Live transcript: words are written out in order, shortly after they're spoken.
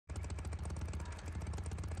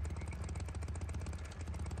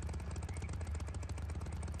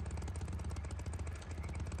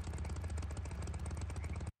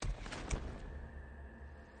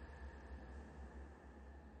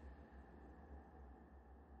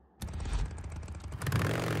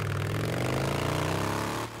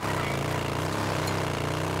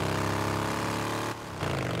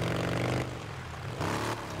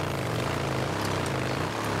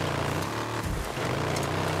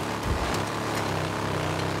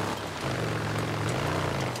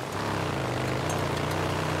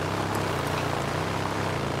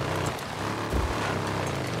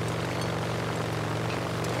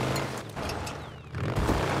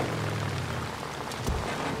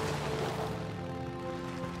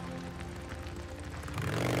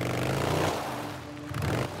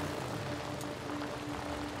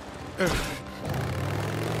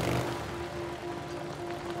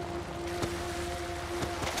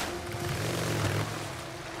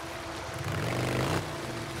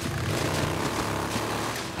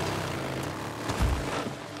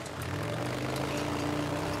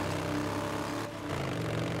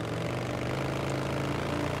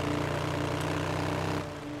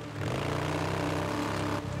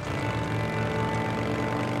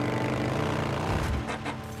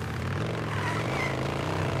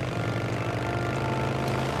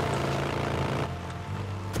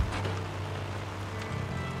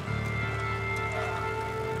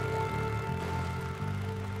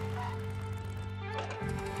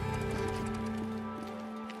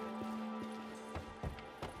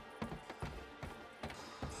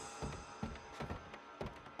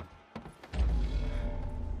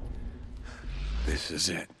This is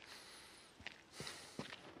it.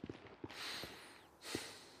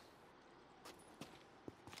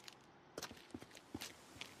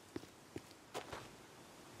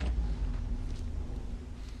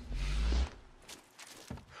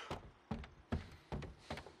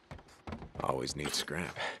 Always need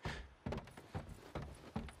scrap.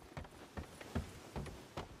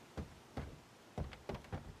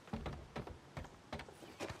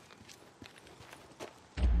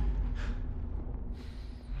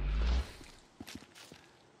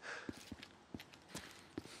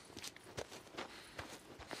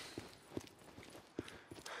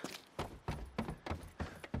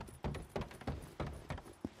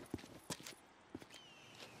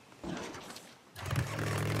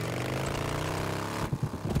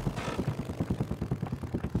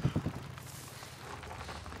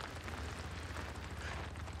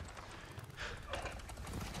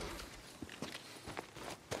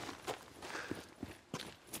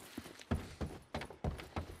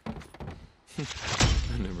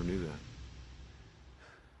 I never knew that.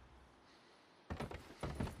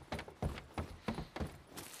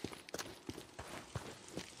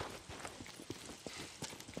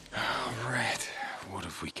 All right, what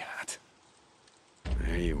have we got?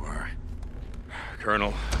 There you are.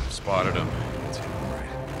 Colonel, spotted him. It's him,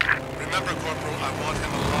 right? Remember, Corporal, I want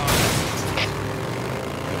him alive.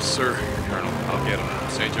 Yes, sir, Colonel. I'll get him.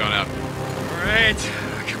 St. John out. All right.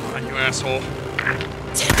 Come on, you asshole.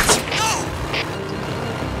 Damn it! No!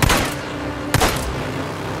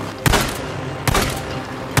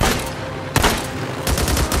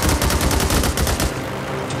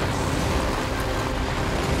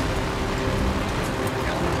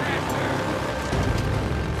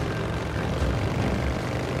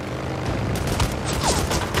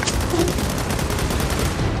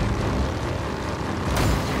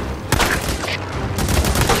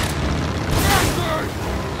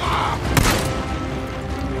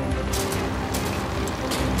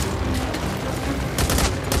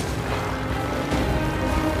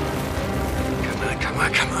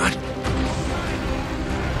 Come on.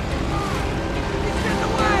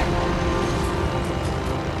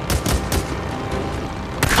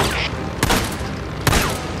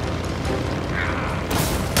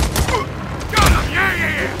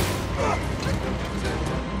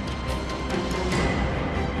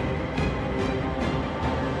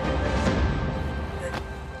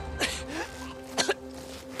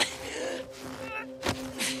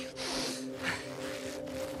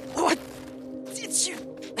 What did you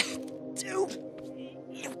do?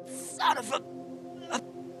 You son of a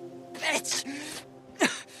bitch!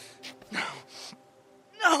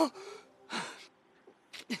 No!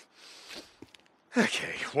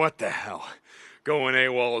 Okay, what the hell? Going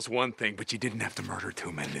AWOL is one thing, but you didn't have to murder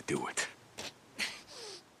 2 men to do it.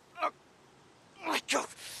 Let go!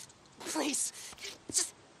 Please!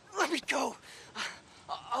 Just let me go!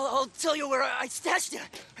 I'll tell you where I stashed it,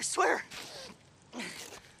 I swear!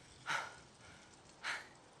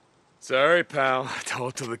 Sorry, pal. Tell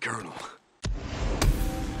it to the Colonel.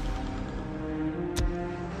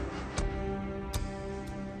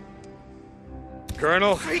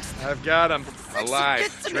 Colonel, Freaks. I've got him. Freaks, Alive.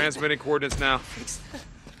 get to me. Transmitting coordinates now.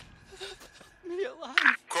 Me alive.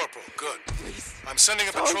 Corporal, good. Please. I'm sending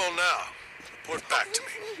a Don't. patrol now. Report back to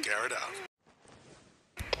me. Garrett out.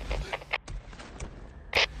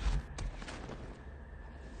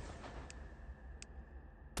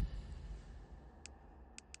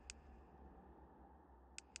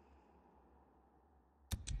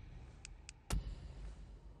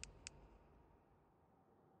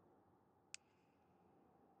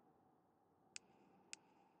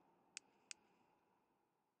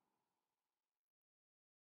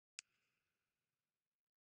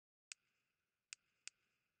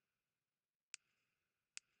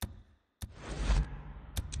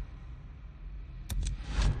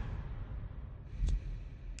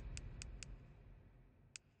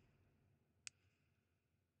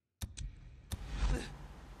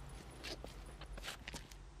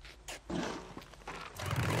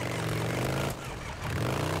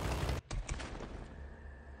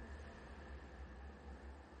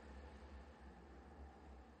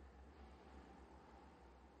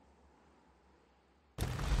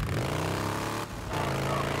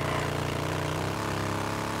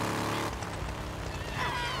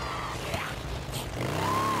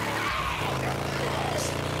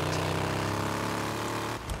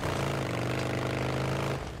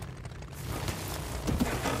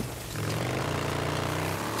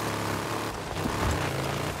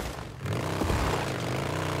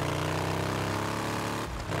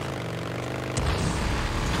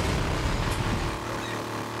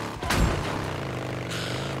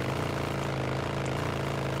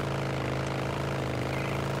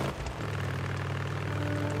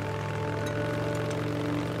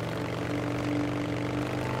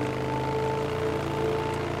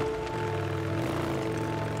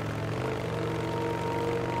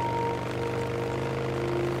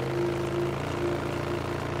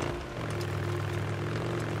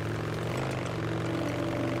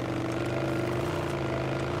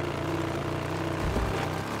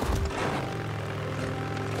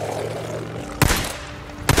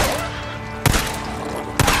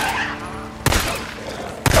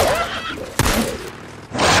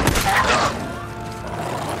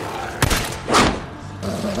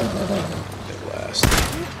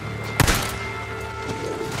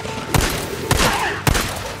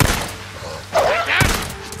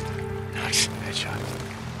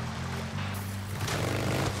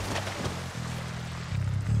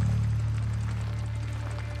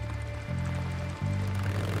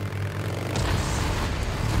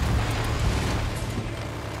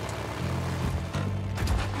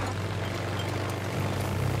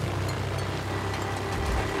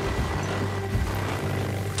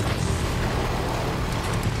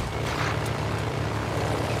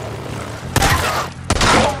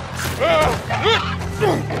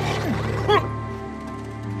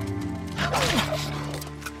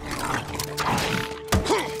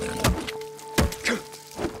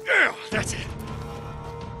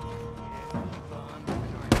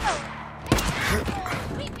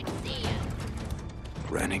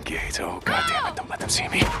 don't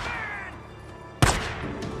see me.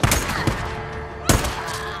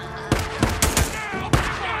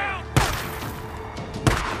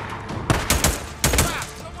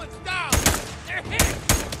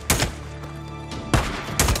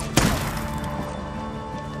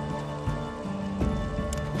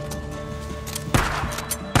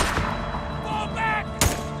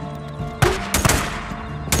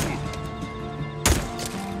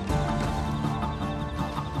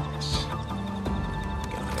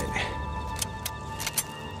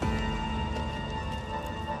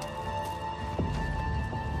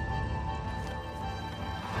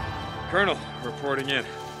 Colonel, reporting in.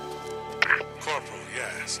 Corporal,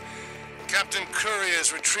 yes. Captain Curry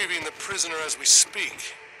is retrieving the prisoner as we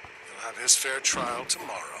speak. He'll have his fair trial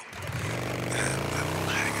tomorrow. And then we'll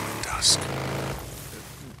hang him at dusk.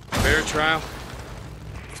 Fair trial?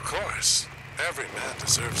 Of course. Every man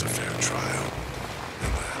deserves a fair trial.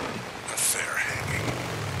 And then a fair hanging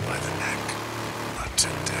by the neck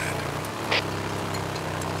until dead.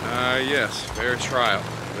 Yes, fair trial.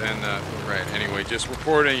 Then, right, anyway, just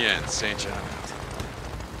reporting in. St. John out.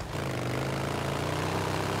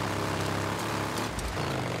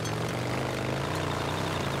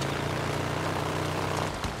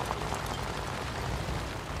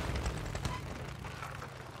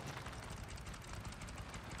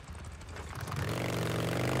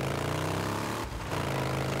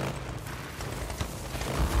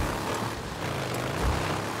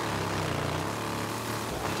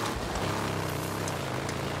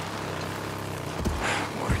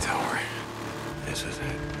 This is it.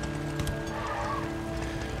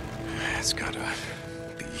 It's gotta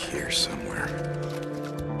be here somewhere.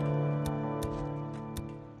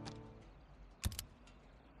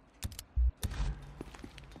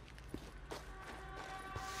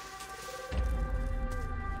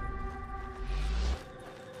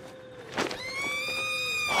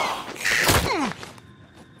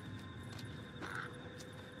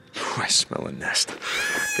 I smell a nest.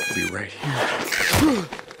 Gotta be right here.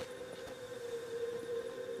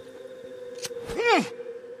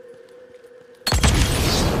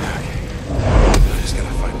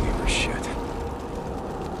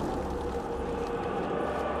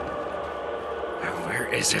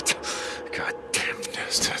 Is it? God damn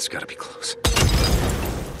nest. That's gotta be close.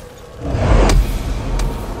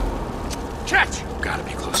 Checked! Gotta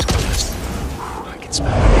be close to the nest. I can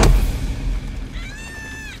smell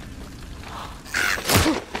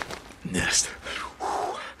it. Nest.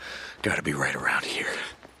 Gotta be right around here.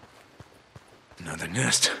 Another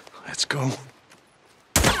nest. Let's go.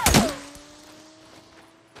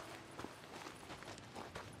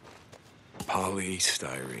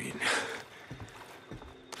 Polystyrene.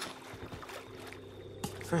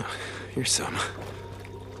 Oh, here's some.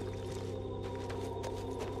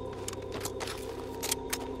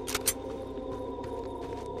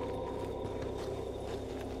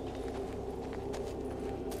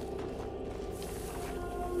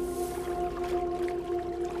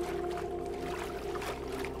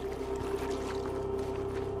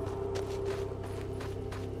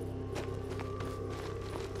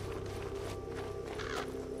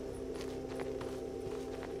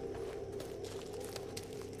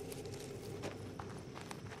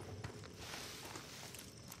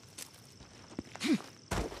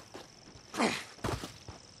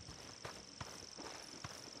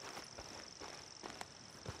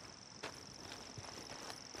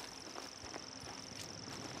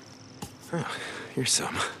 Oh, here's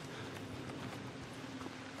some.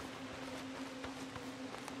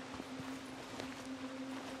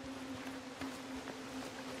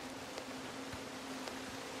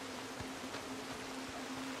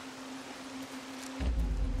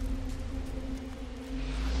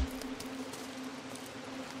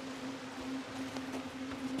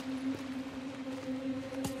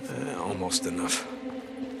 Almost enough.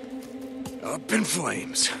 Up in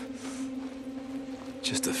flames.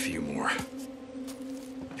 Just a few more.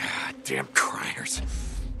 God damn criers.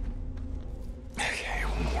 Okay,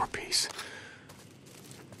 one more piece.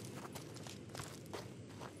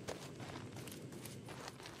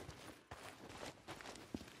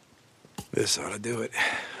 This ought to do it.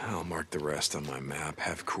 I'll mark the rest on my map.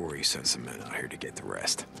 Have Corey send some men out here to get the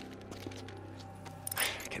rest.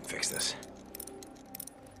 I can fix this.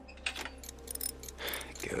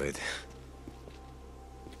 Good.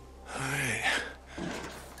 Alright.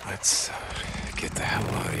 Let's get the hell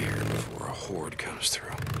out of here before a horde comes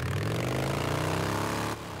through.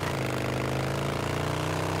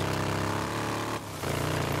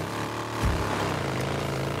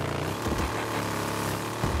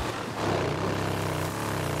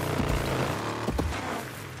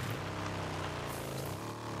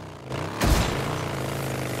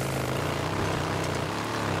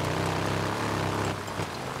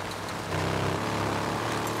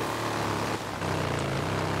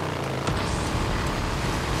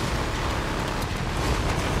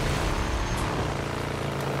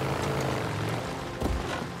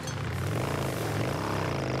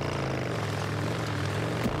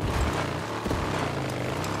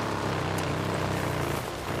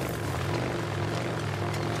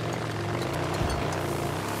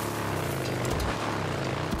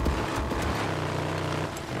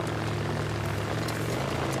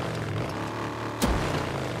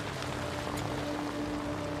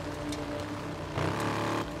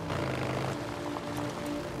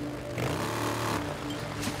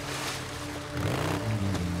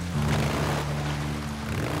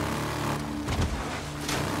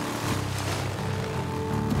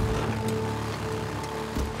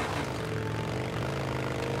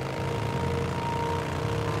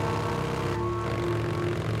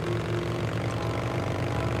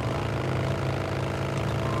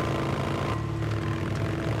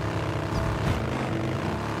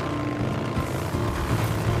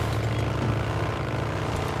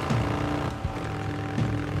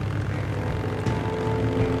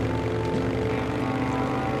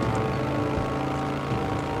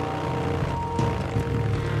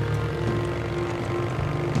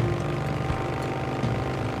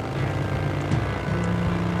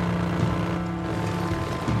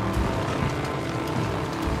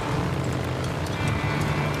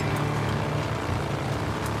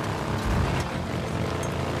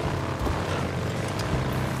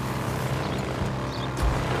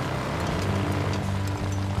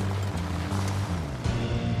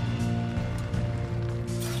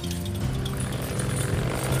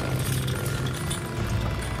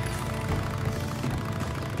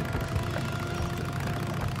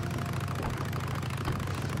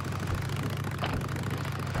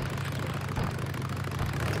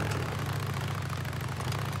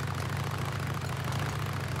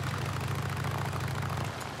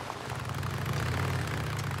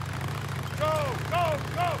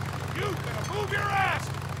 Move your ass!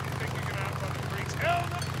 You think you can outrun the freaks? Hell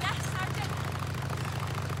no! Yes, Sergeant.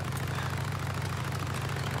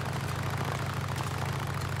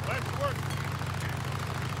 Let's work.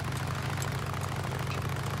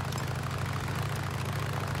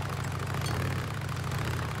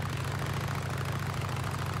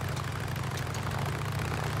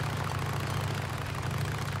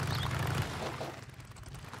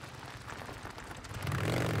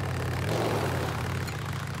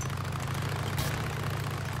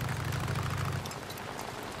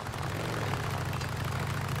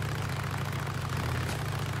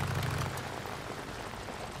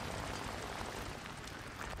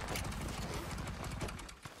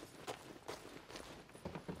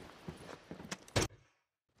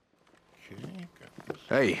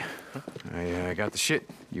 Hey, I got the shit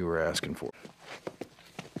you were asking for.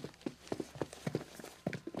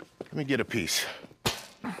 Let me get a piece.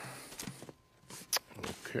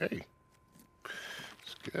 Okay.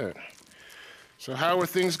 It's good. So how are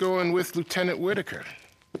things going with Lieutenant Whitaker?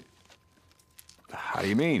 How do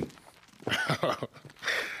you mean?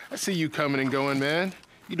 I see you coming and going, man.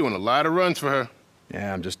 You're doing a lot of runs for her.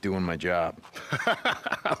 Yeah, I'm just doing my job.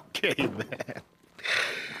 Okay, man.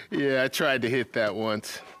 Yeah, I tried to hit that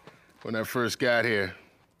once when I first got here.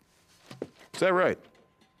 Is that right?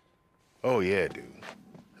 Oh, yeah, dude.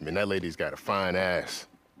 I mean, that lady's got a fine ass.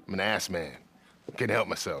 I'm an ass man. Can't help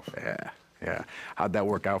myself. Yeah. How'd that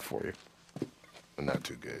work out for you? Not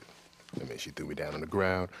too good. I mean, she threw me down on the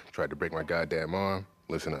ground, tried to break my goddamn arm.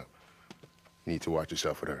 Listen up. You need to watch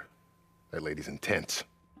yourself with her. That lady's intense.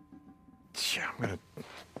 Yeah, I'm gonna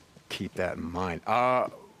keep that in mind.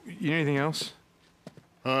 You need anything else?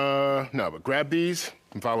 No, but grab these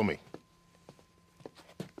and follow me.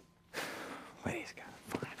 Lady's got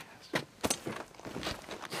a fine ass.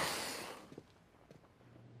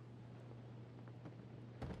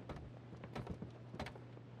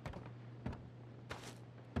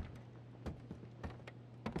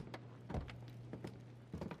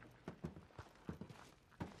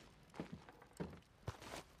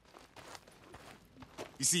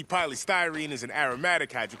 You see, polystyrene is an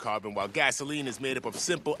aromatic hydrocarbon, while gasoline is made up of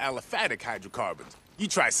simple aliphatic hydrocarbons. You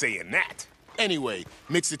try saying that. Anyway,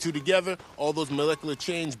 mix the two together, all those molecular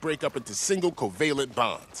chains break up into single covalent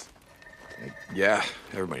bonds. Yeah,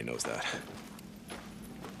 everybody knows that.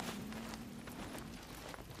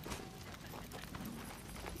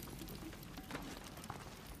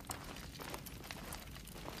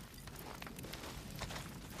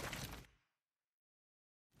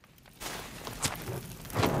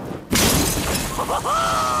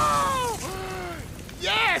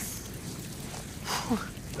 Yes!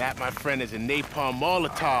 That, my friend, is a napalm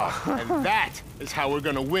Molotov, and that is how we're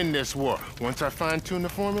gonna win this war. Once I fine-tune the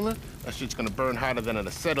formula, that shit's gonna burn hotter than an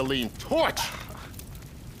acetylene torch.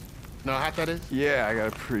 Know how hot that is? Yeah, I got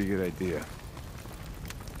a pretty good idea.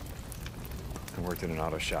 I worked in an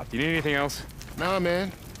auto shop. Do you need anything else? Nah,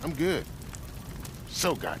 man. I'm good.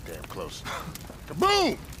 So goddamn close.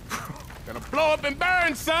 Kaboom! Gonna blow up and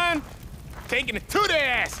burn, son! Taking it to their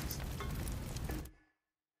asses!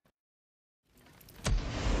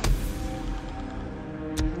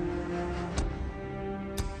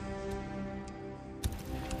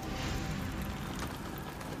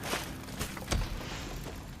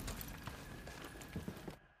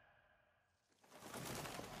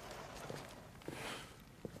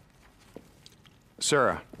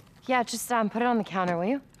 Sarah. Yeah, just put it on the counter, will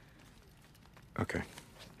you? Okay.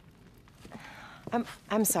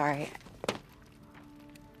 I'm sorry.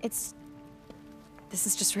 This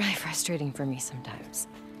is just really frustrating for me sometimes.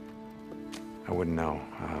 I wouldn't know.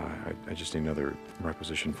 I just need another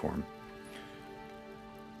requisition form.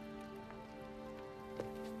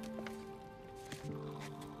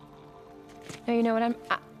 No, you know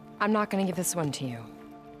what? I'm not gonna give this one to you.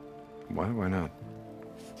 Why? Why not?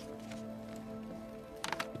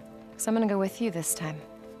 So I'm gonna go with you this time.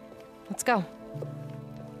 Let's go.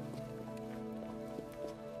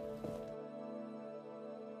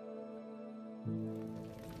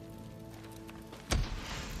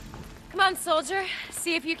 Come on, soldier.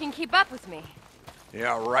 See if you can keep up with me.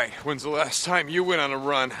 Yeah, right. When's the last time you went on a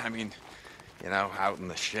run? I mean, you know, out in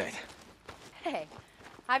the shit. Hey,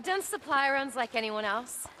 I've done supply runs like anyone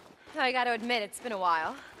else. Though I gotta admit, it's been a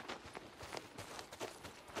while.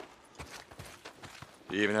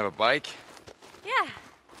 Do you even have a bike? Yeah,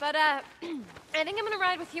 but I think I'm gonna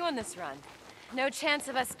ride with you on this run. No chance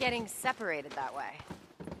of us getting separated that way.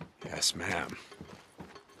 Yes, ma'am.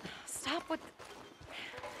 Stop with...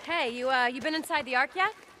 Hey, you been inside the Ark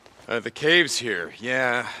yet? The cave's here.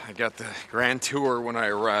 Yeah, I got the grand tour when I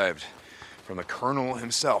arrived. From the Colonel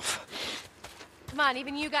himself. Come on,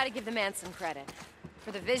 even you gotta give the man some credit.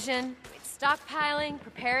 For the vision, stockpiling,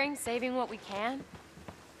 preparing, saving what we can.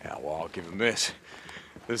 Yeah, well, I'll give him this.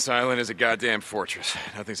 This island is a goddamn fortress.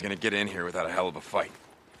 Nothing's gonna get in here without a hell of a fight.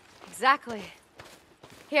 Exactly.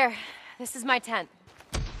 Here, this is my tent.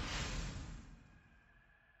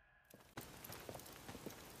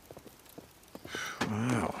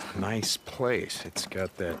 Wow, nice place. It's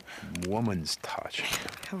got that woman's touch.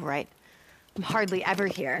 Right. I'm hardly ever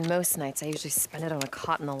here, and most nights I usually spend it on a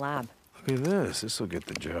cot in the lab. Look at this. This'll get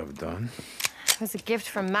the job done. It was a gift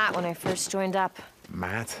from Matt when I first joined up.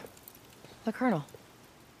 Matt? The Colonel.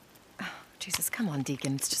 Oh, Jesus, come on,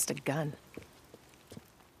 Deacon. It's just a gun.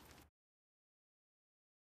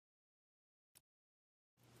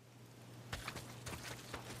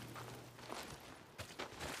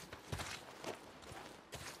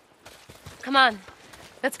 Come on.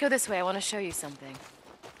 Let's go this way. I want to show you something.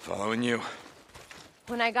 Following you.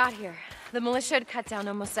 When I got here, the militia had cut down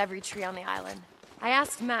almost every tree on the island. I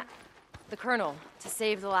asked Matt, the Colonel, to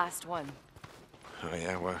save the last one. Oh,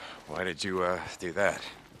 yeah? Why did you, do that?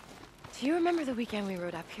 Do you remember the weekend we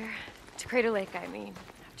rode up here? To Crater Lake, I mean,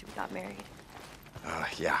 after we got married.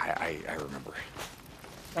 Yeah, I remember.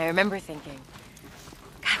 I remember thinking,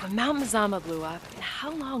 God, when Mount Mazama blew up,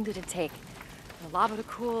 how long did it take? The lava to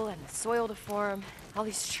cool and the soil to form, all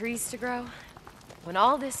these trees to grow. When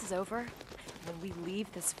all this is over, when we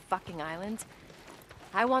leave this fucking island,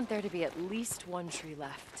 I want there to be at least one tree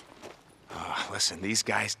left. Listen, these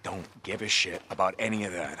guys don't give a shit about any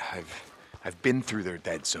of that. I've been through their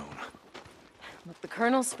dead zone. Look, the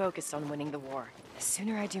Colonel's focused on winning the war. The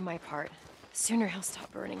sooner I do my part, the sooner he'll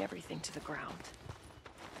stop burning everything to the ground.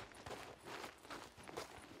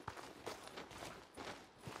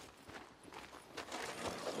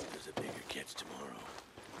 There's a bigger catch tomorrow.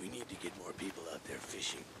 We need to get more people out there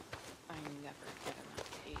fishing. I never get enough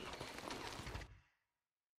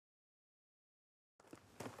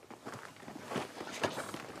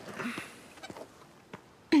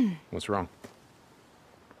paid. What's wrong?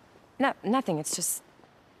 No, nothing. It's just...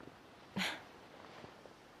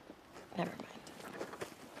 Never mind.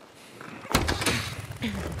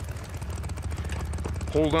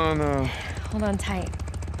 Hold on, Hold on tight.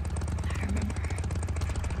 I remember.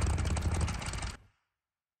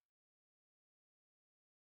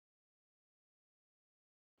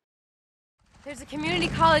 There's a community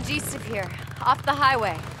college east of here, off the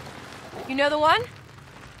highway. You know the one?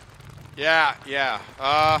 Yeah.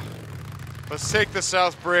 Let's take the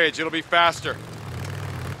South Bridge. It'll be faster.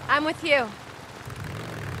 I'm with you.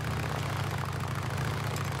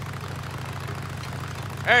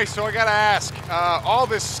 Hey, so I gotta ask, all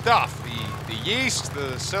this stuff, the yeast,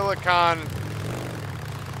 the silicon...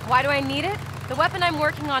 Why do I need it? The weapon I'm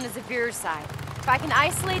working on is a viricide. If I can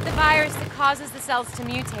isolate the virus that causes the cells to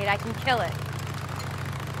mutate, I can kill it.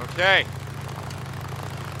 Okay.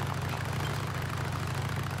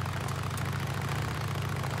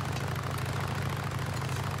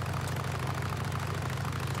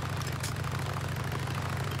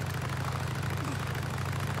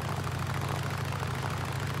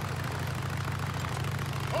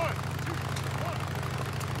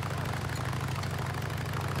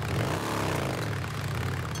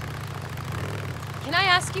 Can I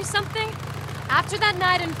ask you something? After that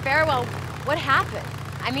night in Farewell, what happened?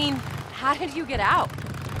 I mean, how did you get out?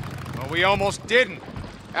 Well, we almost didn't.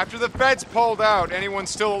 After the feds pulled out, anyone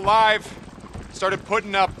still alive started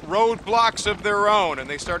putting up roadblocks of their own, and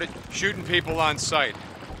they started shooting people on sight.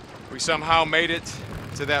 We somehow made it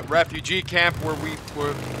to that refugee camp where we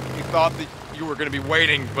thought that you were going to be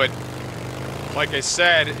waiting, but like I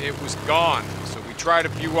said, it was gone. So we tried a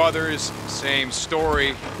few others, same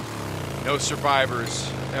story. No survivors,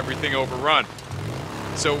 everything overrun.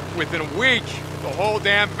 So within a week, the whole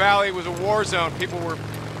damn valley was a war zone. People were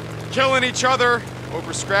killing each other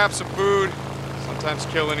over scraps of food, sometimes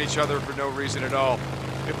killing each other for no reason at all.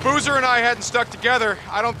 If Boozer and I hadn't stuck together,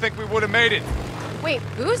 I don't think we would have made it. Wait,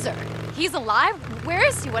 Boozer? He's alive? Where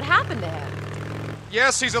is he? What happened to him?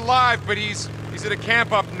 Yes, he's alive, but he's at a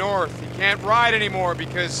camp up north. He can't ride anymore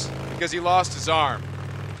because he lost his arm.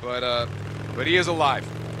 But he is alive.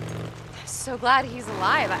 So glad he's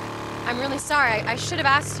alive. I'm really sorry. I should have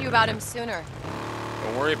asked you about him sooner.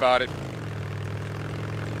 Don't worry about it.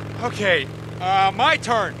 Okay, my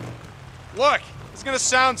turn. Look, it's gonna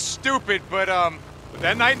sound stupid, but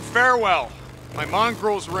that night in Farewell, my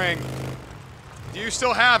mongrel's ring, do you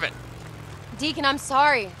still have it? Deacon, I'm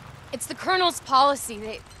sorry. It's the Colonel's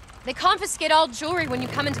policy. They confiscate all jewelry when you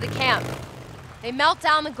come into the camp. They melt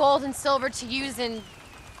down the gold and silver to use in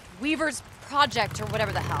Weaver's project or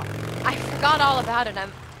whatever the hell. I forgot all about it.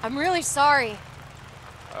 I'm really sorry.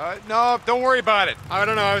 No, don't worry about it. I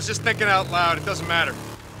don't know, I was just thinking out loud. It doesn't matter.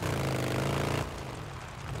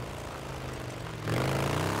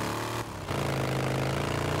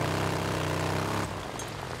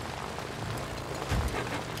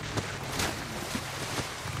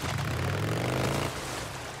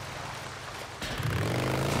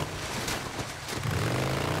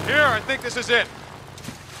 Here, I think this is it.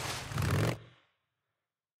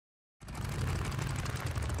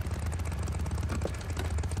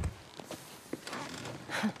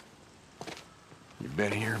 You've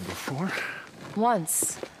been here before?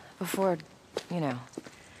 Once, before, you know,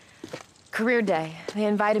 career day. They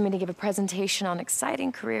invited me to give a presentation on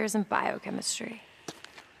exciting careers in biochemistry.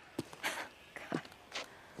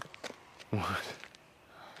 What?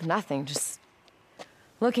 Nothing, just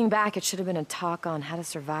looking back, it should have been a talk on how to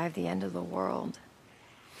survive the end of the world.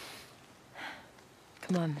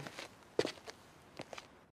 Come on.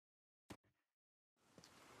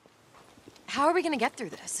 How are we gonna get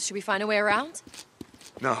through this? Should we find a way around?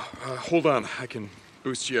 No, hold on. I can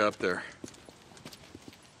boost you up there.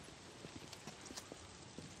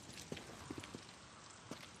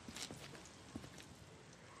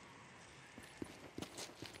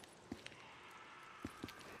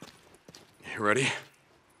 You ready?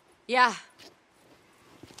 Yeah.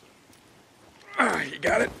 You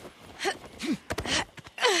got it?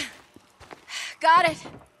 Got it.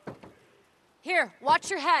 Here,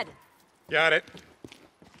 watch your head. Got it.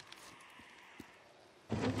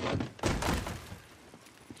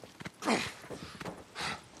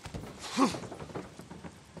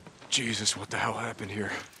 Jesus, what the hell happened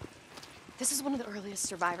here? This is one of the earliest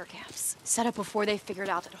survivor camps, set up before they figured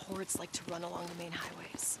out that hordes like to run along the main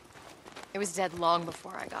highways. It was dead long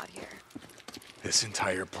before I got here. This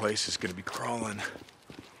entire place is gonna be crawling.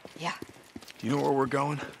 Yeah. Do you know where we're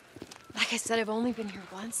going? Like I said, I've only been here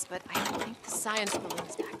once, but I think the science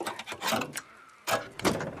balloon's back there.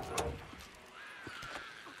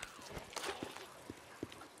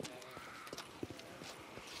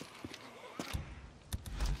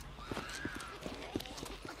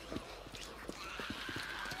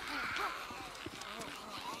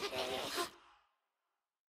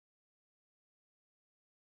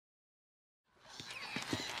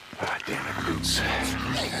 Ah, damn it, boots.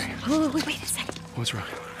 Okay. Wait a second. What's wrong?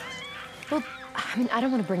 Well, I mean, I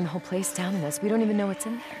don't want to bring the whole place down in this. We don't even know what's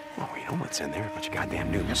in there. Oh, we know what's in there. A bunch of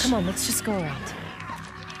goddamn noobs. Come on, let's just go around.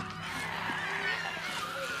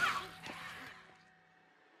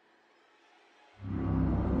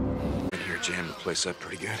 Been here jamming the place up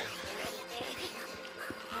pretty good.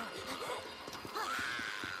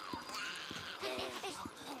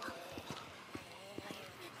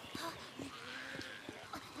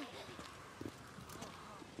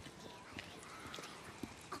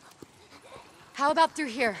 How about through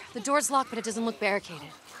here? The door's locked, but it doesn't look barricaded.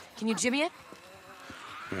 Can you jimmy it?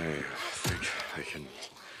 I think I can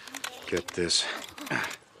get this.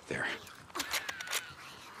 There.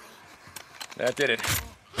 That did it.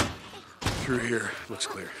 Through here. Looks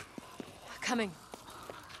clear. Coming.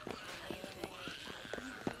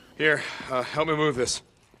 Here, help me move this.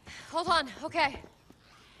 Hold on, okay.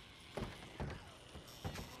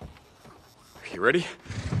 You ready?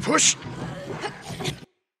 Push!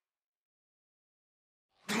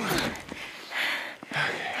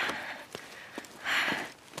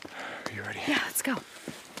 You ready? Yeah, let's go.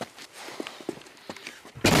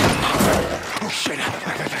 Oh, shit.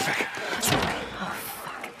 Back. Oh,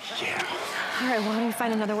 fuck. Yeah. All right, why don't we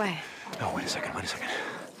find another way? No, wait a second.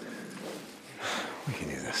 We can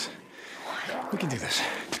do this. We can do this.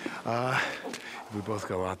 If we both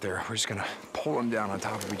go out there, we're just gonna pull them down on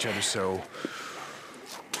top of each other, so...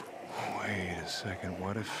 Wait a second,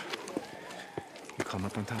 what if you come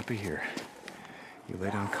up on top of here? You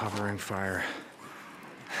lay down covering fire.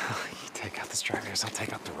 You take out the stragglers, I'll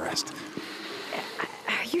take out the rest.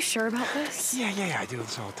 Are you sure about this? Yeah, I do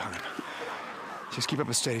this all the time. Just keep up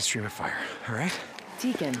a steady stream of fire, all right?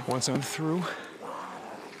 Deacon. Once I'm through,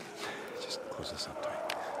 just close this up tight.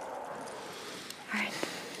 All right.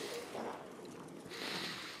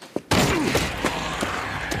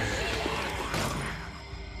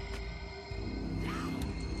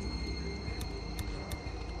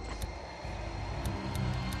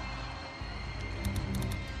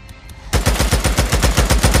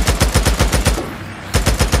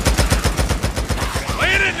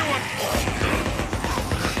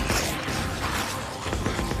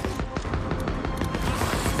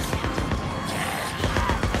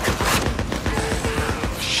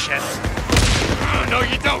 No,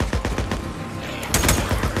 you don't!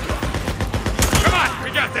 Come on,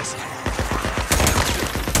 we got this!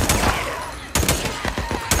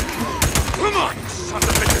 Come on, son of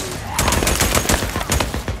a bitch!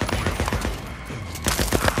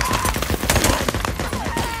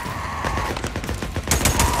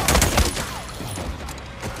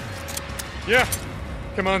 Yeah,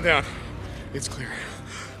 come on down. It's clear.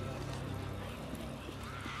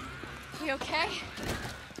 We okay?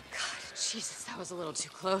 God, Jesus, that was a little too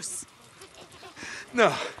close.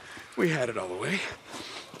 No, we had it all the way.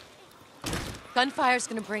 Gunfire's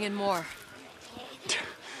gonna bring in more.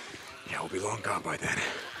 Yeah, we'll be long gone by then.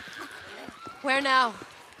 Where now?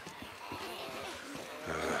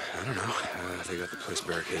 I don't know. They got the place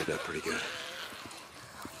barricaded up pretty good.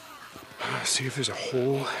 See if there's a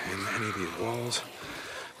hole in any of these walls.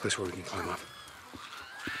 Place where we can climb up.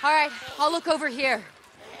 All right, I'll look over here.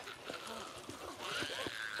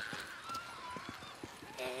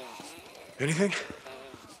 Anything?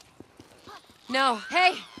 No.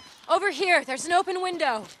 Hey, over here. There's an open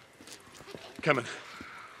window. Coming.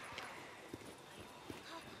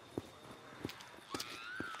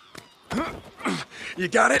 You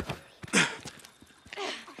got it?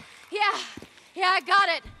 Yeah, I got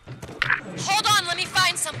it. Hold on, let me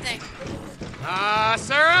find something.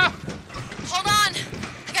 Sarah? Hold on.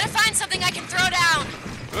 I gotta find something I can throw down.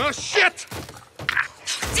 Oh, shit!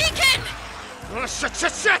 Deacon! Oh, shit!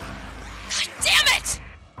 God damn it!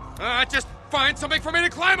 Just find something for me to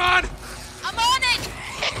climb on! I'm on it!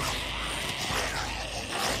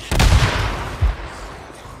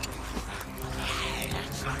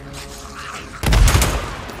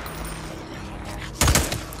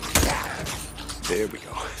 There we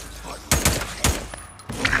go.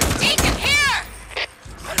 Deacon, here!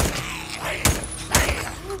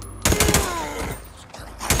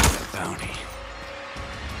 Bounty.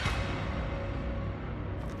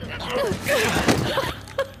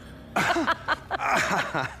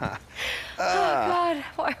 Oh, God,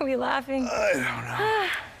 why are we laughing? I don't know.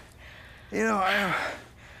 You know, I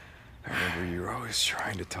remember you were always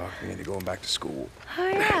trying to talk me into going back to school. Oh,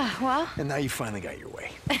 yeah, well. And now you finally got your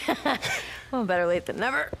way. Well, better late than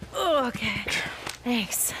never. Oh, okay.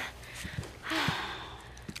 Thanks.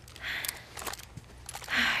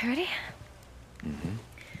 You ready? Mm-hmm.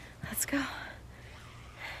 Let's go. All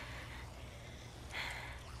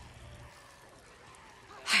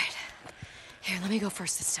right. Here, let me go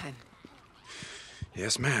first this time.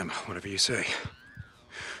 Yes, ma'am. Whatever you say.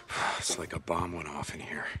 It's like a bomb went off in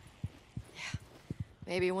here. Yeah,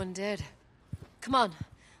 maybe one did. Come on.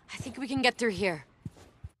 I think we can get through here.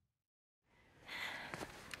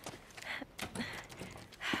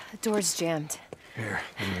 The door's jammed. Here.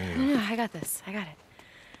 No, I got this. I got it.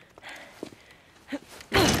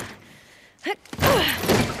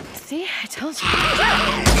 See? I told you.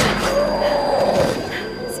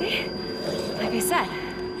 See? Like I said,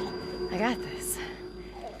 I got this.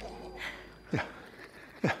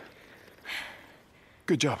 Yeah.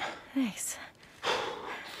 Good job. Thanks.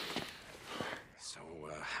 So,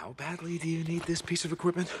 how badly do you need this piece of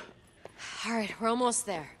equipment? All right, we're almost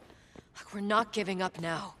there. Look, we're not giving up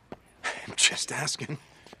now. I'm just asking.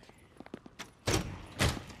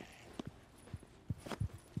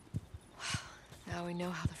 Now we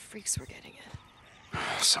know how the freaks were getting in.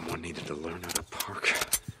 Someone needed to learn how to park.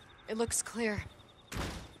 It looks clear.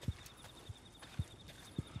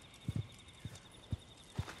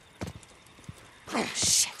 Oh,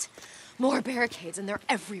 shit. More barricades, and they're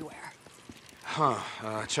everywhere. Huh.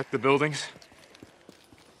 Check the buildings.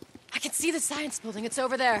 I can see the science building. It's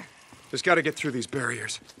over there. Just gotta get through these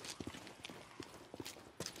barriers.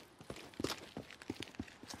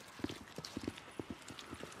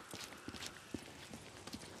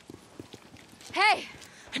 Hey!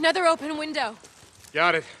 Another open window.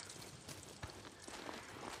 Got it.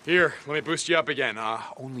 Here, let me boost you up again.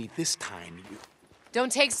 Only this time you...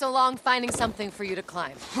 Don't take so long finding something for you to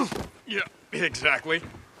climb. Yeah, exactly.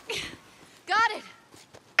 Got it!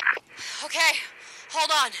 Okay,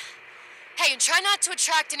 hold on. Hey, and try not to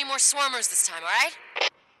attract any more swarmers this time, all right?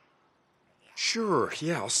 Sure,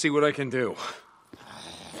 yeah, I'll see what I can do.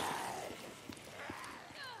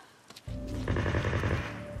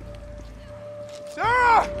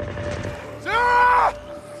 Sarah! Sarah!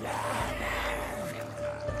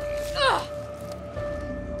 Ugh!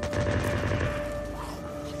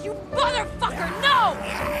 You motherfucker, no!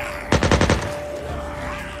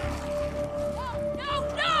 No,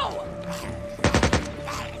 no!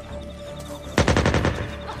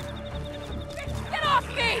 Get off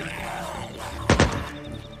me!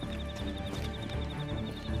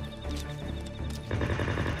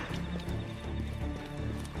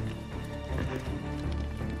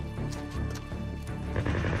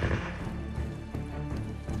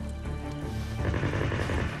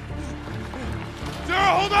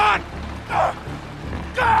 Sarah, hold on!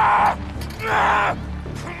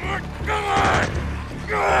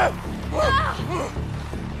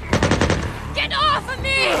 Get off of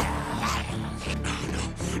me!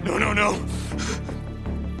 No.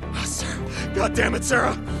 God damn it,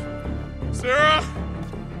 Sarah! Sarah!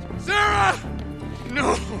 Sarah!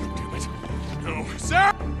 No! Damn it. No.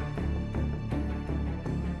 Sarah!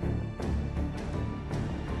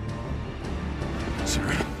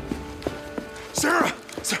 Sarah! Sarah!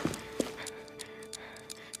 Sarah!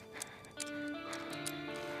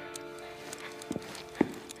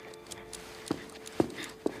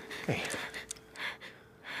 Hey.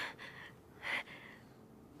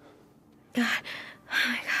 God, oh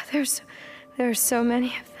my God, there are so many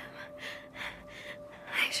of them.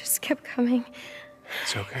 They just kept coming.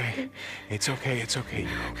 It's okay. It's okay. It's okay.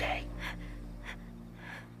 You're okay.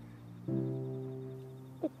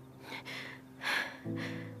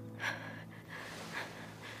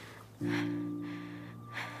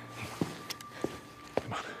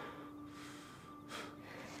 Come on.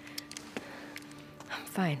 I'm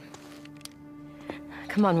fine.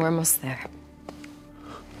 Come on, we're almost there.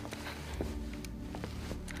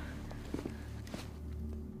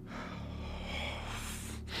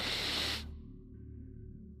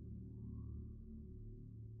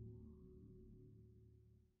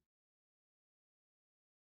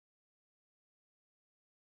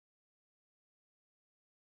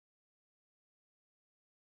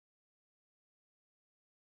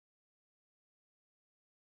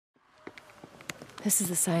 This is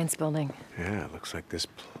the science building. Yeah, it looks like this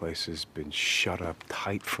place has been shut up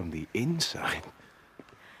tight from the inside.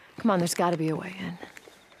 Come on, there's gotta be a way in.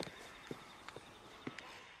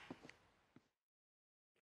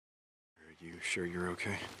 Are you sure you're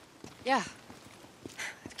okay? Yeah.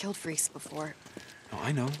 I've killed freaks before. Oh,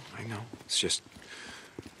 I know. It's just...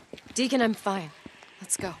 Deacon, I'm fine.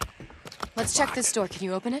 Let's go. Let's check this door. Can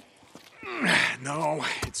you open it? No,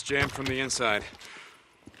 it's jammed from the inside.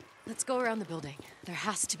 Let's go around the building. There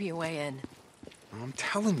has to be a way in. I'm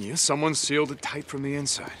telling you, someone sealed it tight from the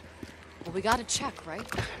inside. Well, we gotta check, right?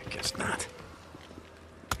 I guess not.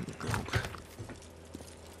 No.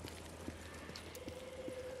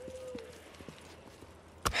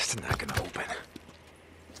 It's not gonna open.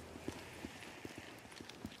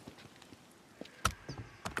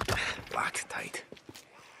 Locked tight.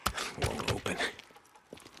 Won't open.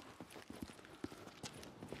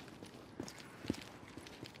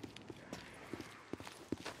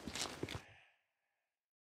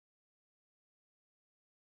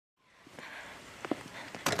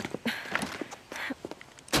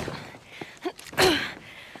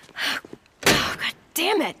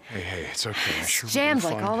 Damn it! Hey, it's okay. I'm sure It's jammed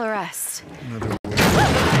we'll like find all the rest. another way.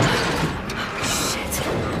 Shit.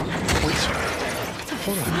 Wait, sorry.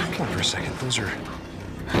 Hold on for a second. Those are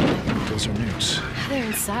newts. They're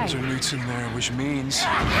inside. Those are newts in there, which means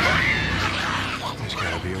there's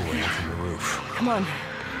gotta be a way from the roof. Come on.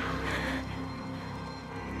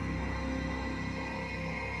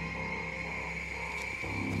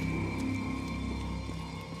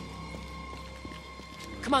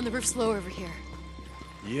 Come on, the roof's low over here.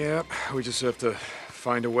 Yep, we just have to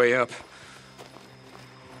find a way up.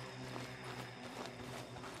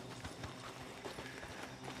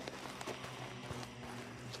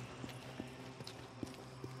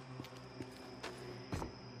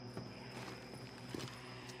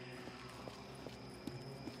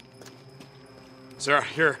 Sarah,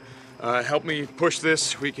 here, help me push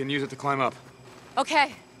this. We can use it to climb up.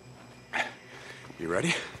 Okay. You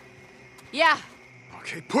ready? Yeah.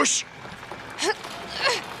 Okay, push!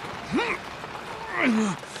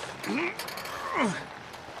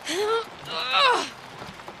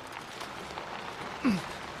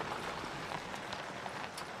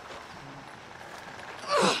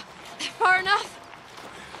 Far enough?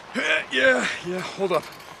 Yeah, hold up.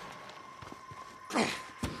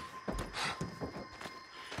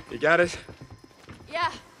 You got it?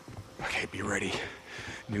 Yeah. Okay, be ready.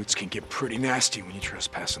 Newts can get pretty nasty when you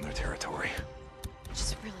trespass on their territory. I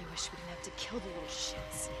just really wish we didn't have to kill the little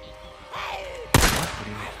shits. What? What do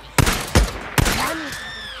you mean? One was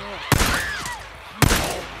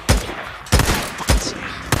she didn't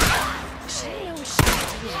know what she was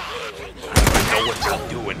doing. I know what they're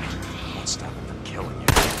doing. I won't stop them from killing you.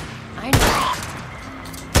 I know.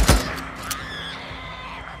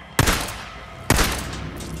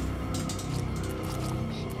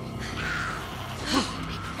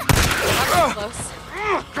 Close.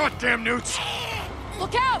 Goddamn newts!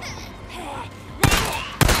 Look out!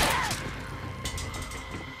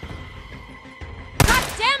 God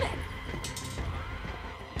damn it!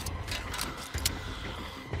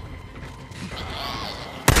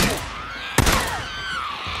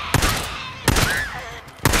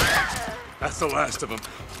 That's the last of them.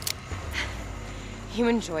 You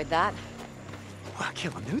enjoyed that? What,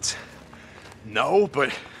 killing newts? No,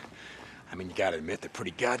 but I mean, you gotta admit, they're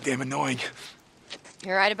pretty goddamn annoying.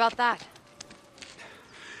 You're right about that.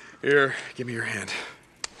 Here, give me your hand.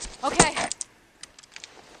 Okay.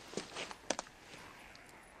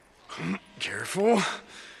 Careful.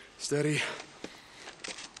 Steady.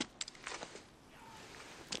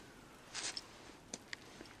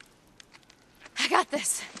 I got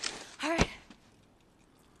this. All right.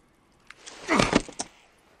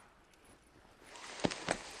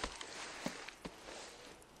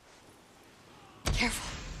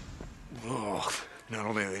 Careful. Oh, not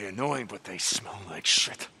only are they annoying, but they smell like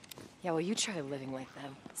shit. Yeah, well, you try living like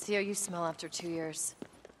them. See how you smell after 2 years.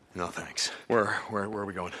 No, thanks. Where are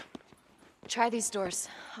we going? Try these doors.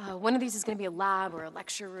 One of these is gonna be a lab or a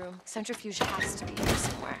lecture room. Centrifuge has to be here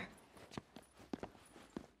somewhere.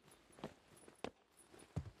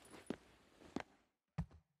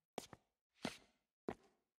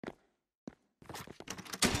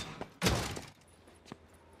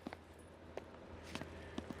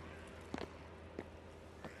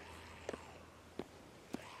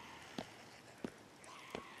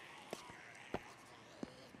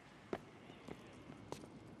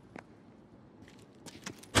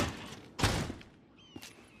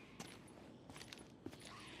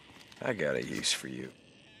 I got a use for you.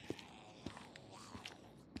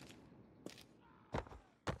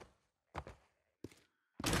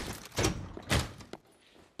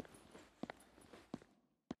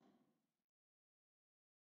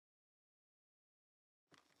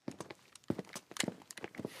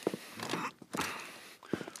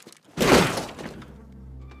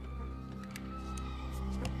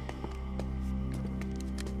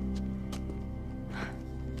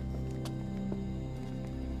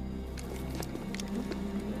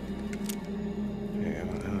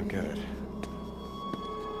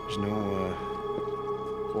 There's no,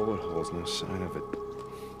 bullet holes, no sign of it.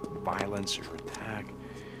 Violence or attack.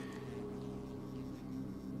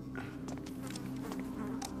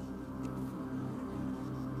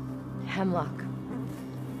 Hemlock.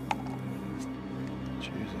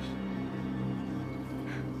 Jesus.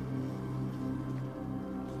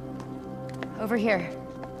 Over here.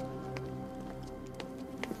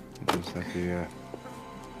 Is that the,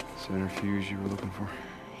 centrifuge you were looking for?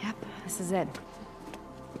 Yep, this is it.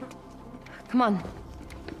 Come on.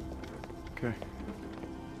 Okay.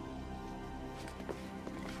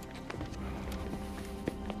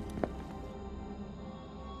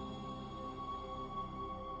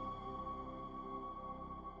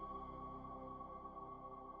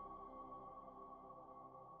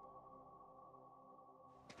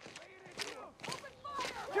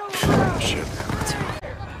 Shit.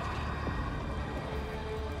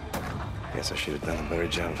 Guess I should have done a better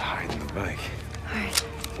job of hiding the bike. All right.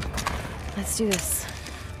 Let's do this.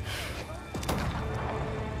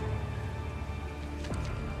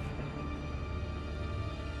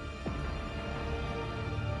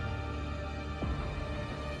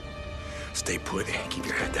 Stay put. Keep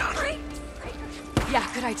your head down. Yeah,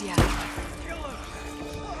 good idea.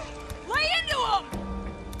 Lay into him!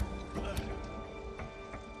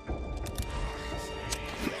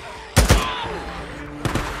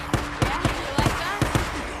 Yeah, you like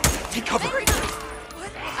that? Take cover.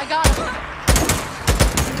 I got him.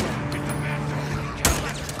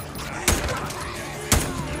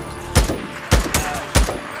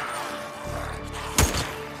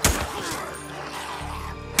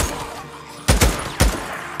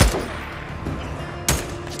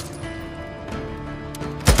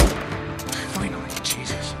 Finally,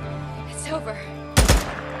 Jesus. It's over.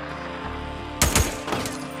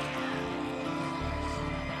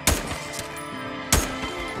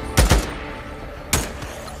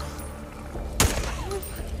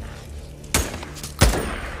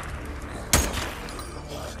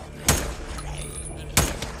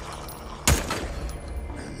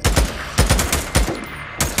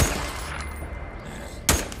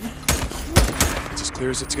 It's as clear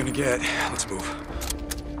as it's gonna get. Let's move.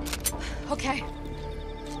 Okay.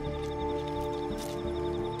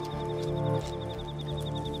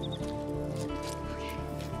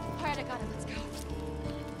 All right, I got it. Let's go.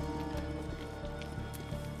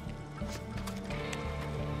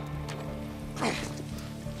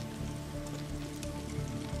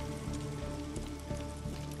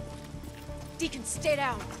 Deacon, stay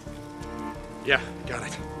down. Yeah, got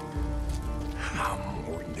it.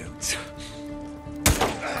 More notes.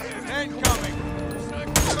 Incoming!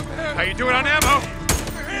 How you doing on ammo?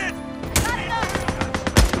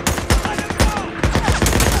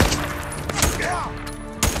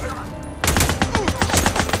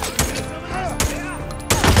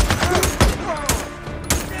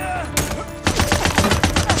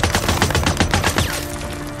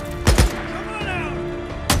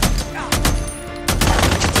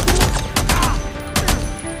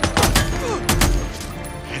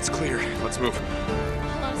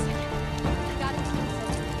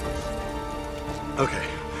 Okay.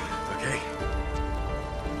 Okay.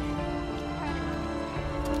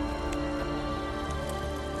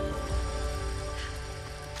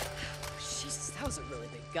 Jesus, that was a really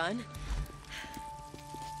big gun.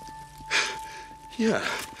 Yeah,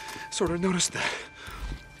 sort of noticed that.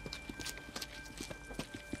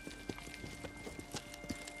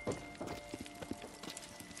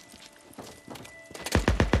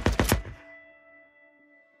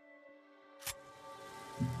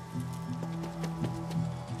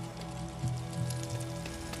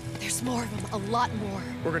 There's more of them, a lot more.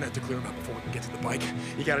 We're gonna have to clear them out before we can get to the bike.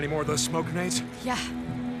 You got any more of those smoke grenades? Yeah.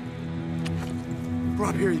 From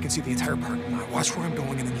up here, you can see the entire parking lot. Watch where I'm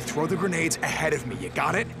going, and then you throw the grenades ahead of me. You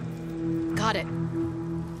got it? Got it.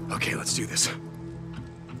 Okay, let's do this.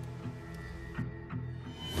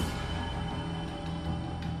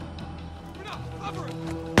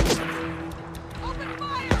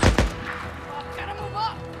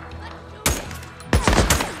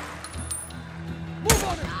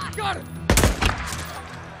 Got it!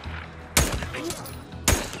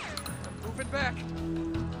 Moving back.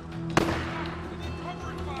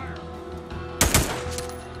 Covering fire.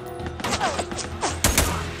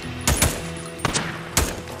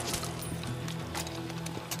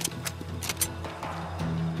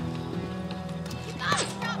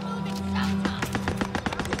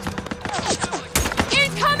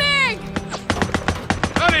 Incoming!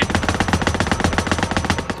 Honey!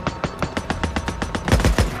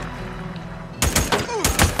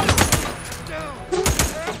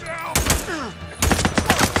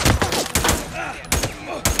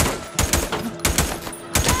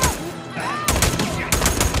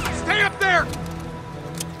 Stay up there!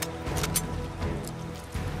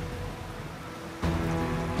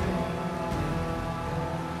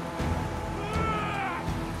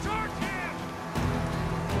 Charge him!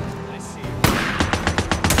 I see you.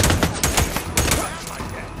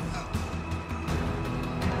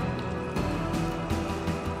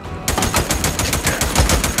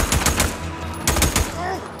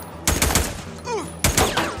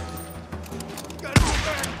 Gotta go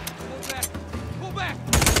back! Pull back! Pull back!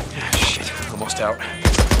 Yeah, shit, almost out.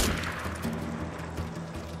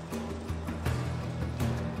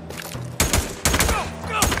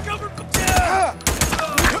 Go! Cover!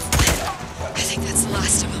 I think that's the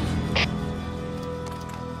last of them.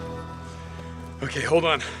 Okay, hold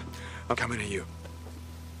on. I'm coming to you.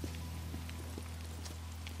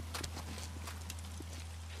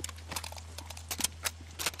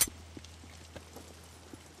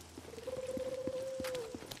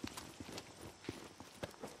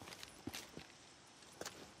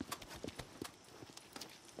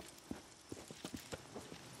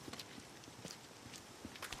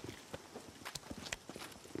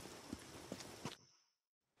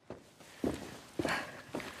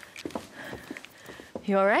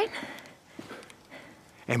 You all right?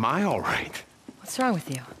 Am I all right? What's wrong with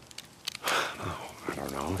you? Oh, I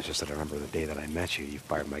don't know. It's just that I remember the day that I met you. You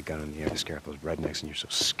fired my gun in the air to scare off those rednecks, and you're so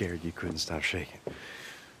scared you couldn't stop shaking.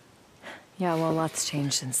 Yeah, well, lots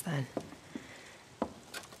changed since then.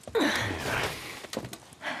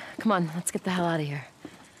 Come on, let's get the hell out of here.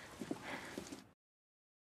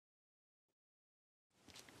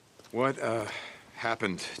 What,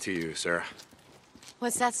 happened to you, Sarah?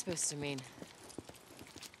 What's that supposed to mean?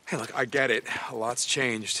 Hey, look, I get it. A lot's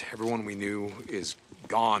changed. Everyone we knew is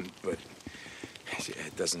gone, but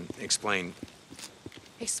it doesn't explain.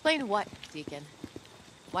 Explain what, Deacon?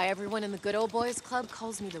 Why everyone in the Good Old Boys Club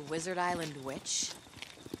calls me the Wizard Island Witch?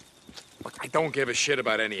 Look, I don't give a shit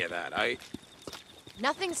about any of that.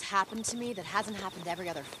 Nothing's happened to me that hasn't happened to every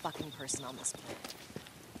other fucking person on this planet.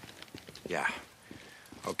 Yeah.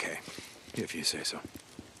 Okay. If you say so.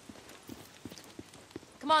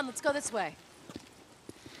 Come on, let's go this way.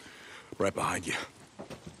 Right behind you.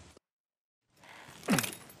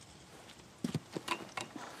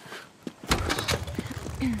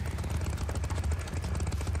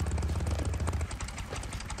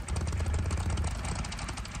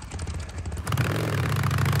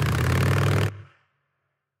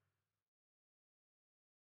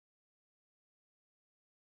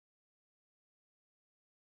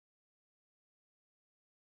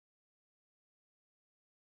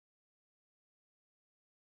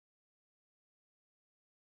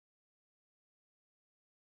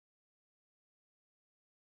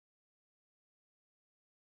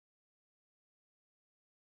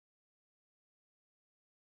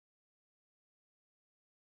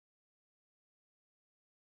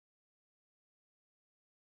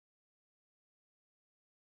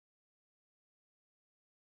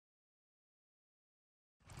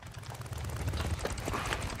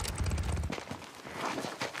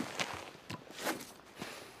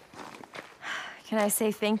 Can I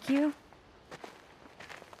say thank you?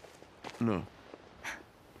 No.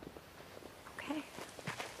 Okay.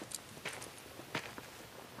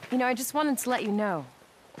 You know, I just wanted to let you know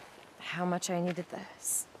how much I needed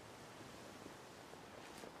this.